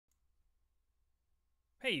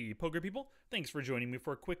Hey, poker people! Thanks for joining me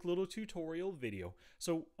for a quick little tutorial video.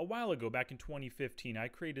 So, a while ago, back in 2015, I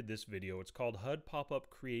created this video. It's called HUD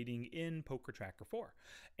Pop-Up Creating in PokerTracker 4.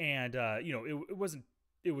 And, it wasn't.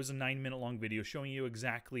 It was a 9-minute long video showing you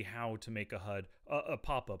exactly how to make a HUD, a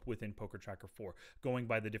pop-up within PokerTracker 4, going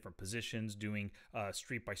by the different positions, doing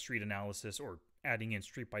street-by-street analysis, or adding in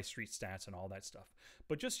street-by-street stats and all that stuff.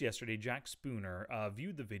 But just yesterday, Jack Spooner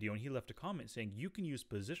viewed the video and he left a comment saying you can use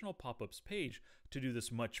Positional Popups page to do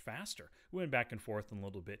this much faster. We went back and forth a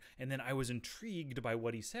little bit, and then I was intrigued by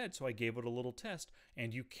what he said, so I gave it a little test,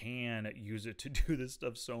 and you can use it to do this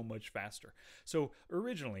stuff so much faster. So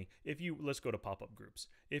originally, let's go to pop-up groups.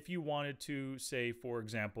 If you wanted to, say, for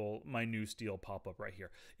example, my new steel pop-up right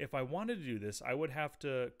here, if I wanted to do this, I would have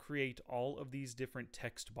to create all of these different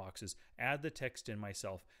text boxes, add the text in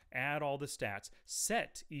myself, add all the stats,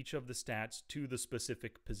 set each of the stats to the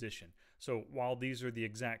specific position. So while these are the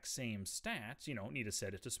exact same stats, you don't need to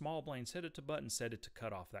set it to small blind, set it to button, set it to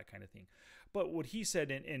cutoff, that kind of thing. But what he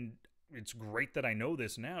said, and it's great that I know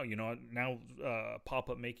this now, now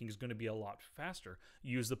pop-up making is going to be a lot faster.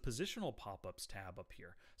 Use the Positional Popups tab up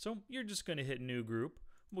here. So you're just going to hit New Group.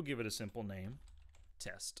 We'll give it a simple name,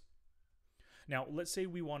 Test. Now, let's say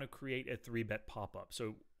we want to create a 3-bet pop-up.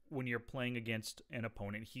 So when you're playing against an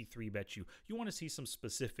opponent, he 3-bets you. You want to see some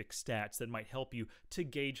specific stats that might help you to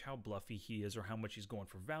gauge how bluffy he is or how much he's going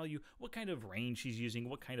for value, what kind of range he's using,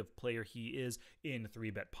 what kind of player he is in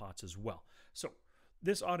 3-bet pots as well. So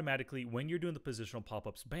this automatically, when you're doing the positional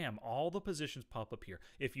pop-ups, bam, all the positions pop up here.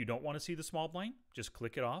 If you don't want to see the small blind, just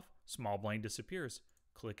click it off. Small blind disappears.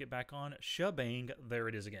 Click it back on, shebang, there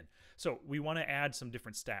it is again. So we want to add some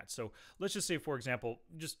different stats. So let's just say, for example,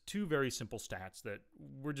 just 2 very simple stats that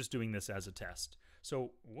we're just doing this as a test.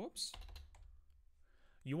 So, whoops.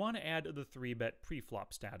 You want to add the 3-bet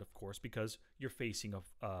pre-flop stat, of course, because you're facing a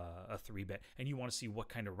 3-bet, and you want to see what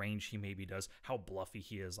kind of range he maybe does, how bluffy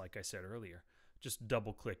he is, like I said earlier. Just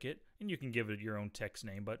double-click it, and you can give it your own text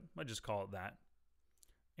name, but I just call it that.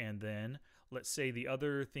 And then let's say the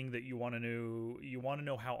other thing that you want to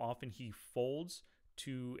know how often he folds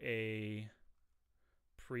to a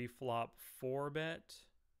pre-flop 4-bet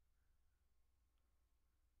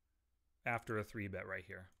after a 3-bet right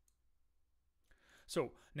here.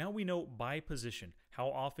 So now we know by position how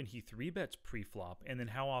often he 3-bets pre-flop and then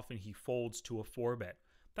how often he folds to a 4-bet.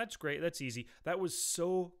 That's great. That's easy. That was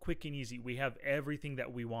so quick and easy. We have everything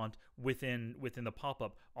that we want within the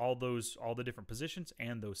pop-up, all the different positions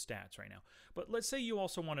and those stats right now. But let's say you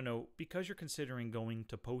also want to know, because you're considering going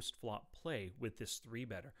to post-flop play with this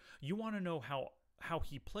 3-better, you want to know how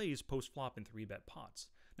he plays post-flop in 3-bet pots.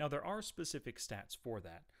 Now there are specific stats for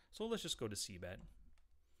that. So let's just go to c-bet.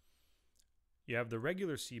 You have the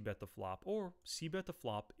regular c-bet the flop or c-bet the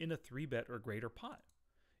flop in a 3-bet or greater pot.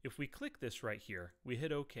 If we click this right here, we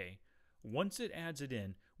hit OK. Once it adds it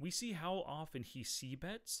in, we see how often he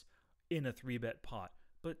c-bets in a 3-bet pot.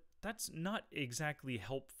 But that's not exactly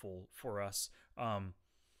helpful for us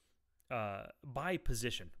by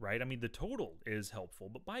position, right? I mean, the total is helpful,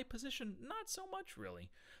 but by position, not so much really.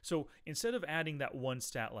 So instead of adding that one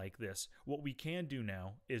stat like this, what we can do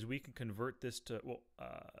now is we can convert this to,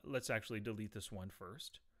 let's actually delete this one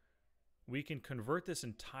first. We can convert this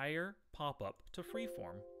entire pop-up to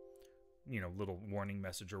Freeform, little warning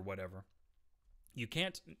message or whatever. You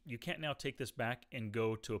can't now take this back and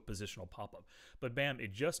go to a positional pop-up. But bam,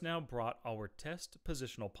 it just now brought our test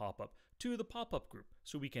positional pop-up to the pop-up group,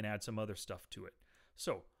 so we can add some other stuff to it.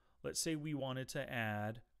 So let's say we wanted to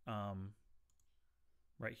add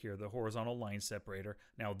right here, the horizontal line separator.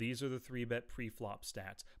 Now these are the 3-bet pre-flop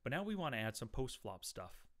stats, but now we want to add some post-flop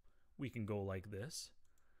stuff. We can go like this.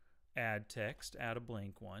 Add text, add a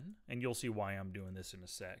blank one, and you'll see why I'm doing this in a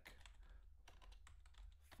sec.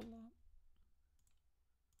 Flop.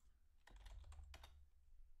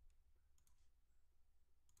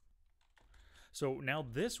 So now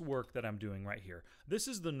this work that I'm doing right here, this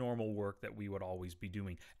is the normal work that we would always be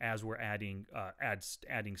doing as we're adding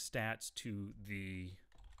stats to the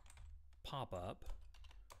pop-up.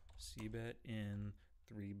 C-bet in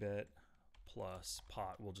 3-bet plus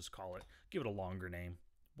pot, we'll just call it. Give it a longer name.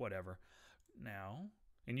 Whatever. Now,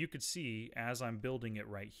 and you could see as I'm building it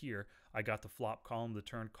right here, I got the flop column, the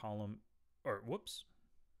turn column, or whoops.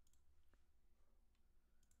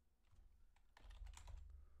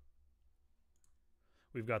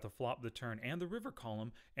 We've got the flop, the turn, and the river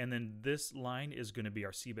column, and then this line is going to be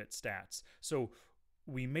our c-bet stats. So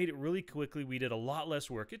we made it really quickly. We did a lot less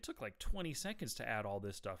work. It took like 20 seconds to add all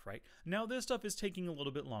this stuff, right? Now this stuff is taking a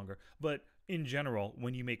little bit longer, but in general,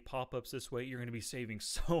 when you make pop-ups this way, you're going to be saving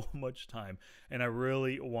so much time. And I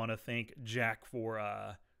really want to thank Jack for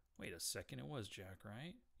Wait a second, it was Jack,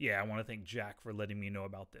 right? Yeah, I want to thank Jack for letting me know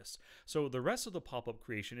about this. So the rest of the pop-up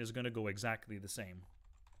creation is going to go exactly the same.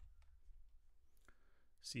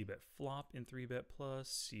 C-bet flop in 3-bet plus,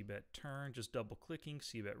 C-bet turn, just double clicking,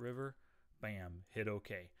 C-bet river, bam, hit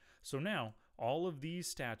OK. So now all of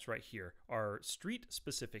these stats right here are street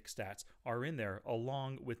specific stats are in there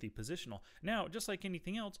along with the positional. Now, just like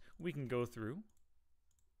anything else, we can go through.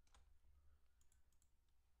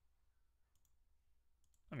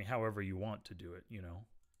 I mean, however you want to do it, you know.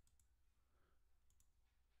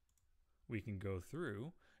 We can go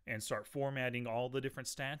through and start formatting all the different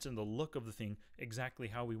stats and the look of the thing exactly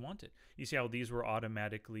how we want it. You see how these were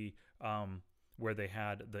automatically where they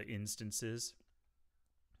had the instances,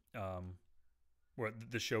 where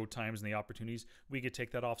the show times and the opportunities, we could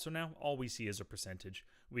take that off. So now all we see is a percentage.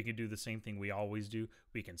 We can do the same thing we always do.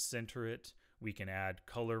 We can center it. We can add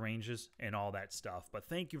color ranges and all that stuff. But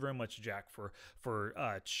thank you very much, Jack, for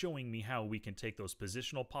showing me how we can take those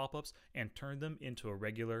positional pop-ups and turn them into a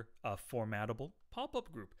regular formattable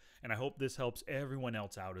pop-up group. And I hope this helps everyone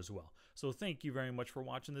else out as well. So thank you very much for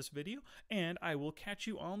watching this video, and I will catch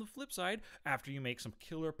you on the flip side after you make some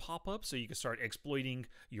killer pop-ups so you can start exploiting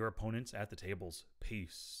your opponents at the tables.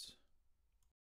 Peace.